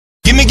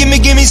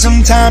give me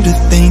some time to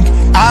think.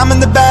 I'm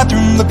in the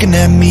bathroom looking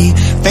at me.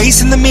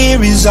 Facing the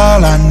mirror is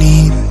all I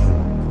need.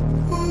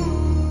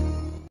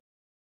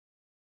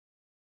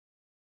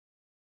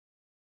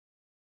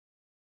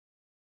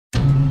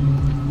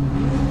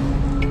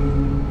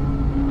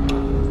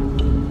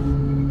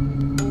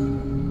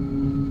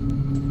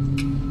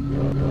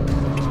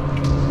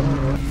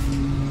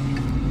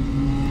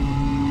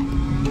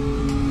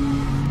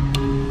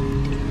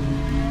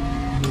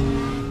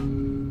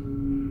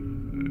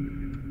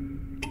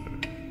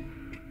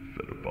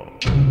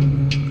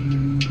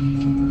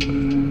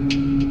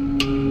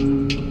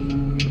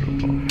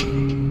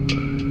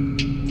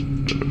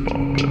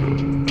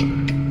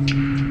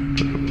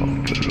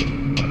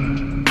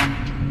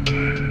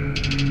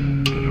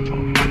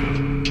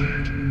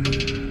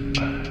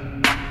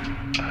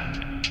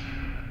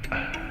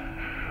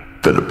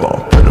 Better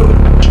bomb, better,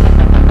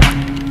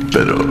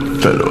 better,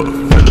 better,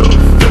 better,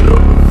 better,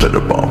 better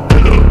bomb,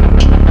 better,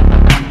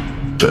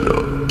 better,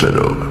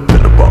 better,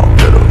 better bomb,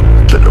 better,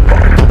 better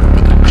bomb, better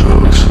with the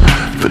drugs,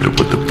 better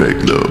with the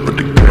fake love, with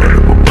the gun,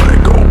 and we're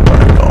bang on,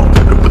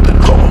 better with the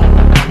drama.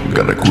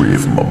 Gotta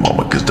grieve for my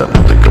mama, cause I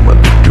don't think I'ma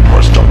live too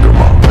much longer,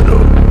 mom, better,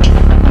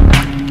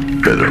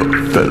 better,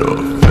 better,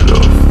 better,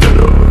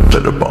 better,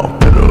 better bomb,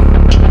 better.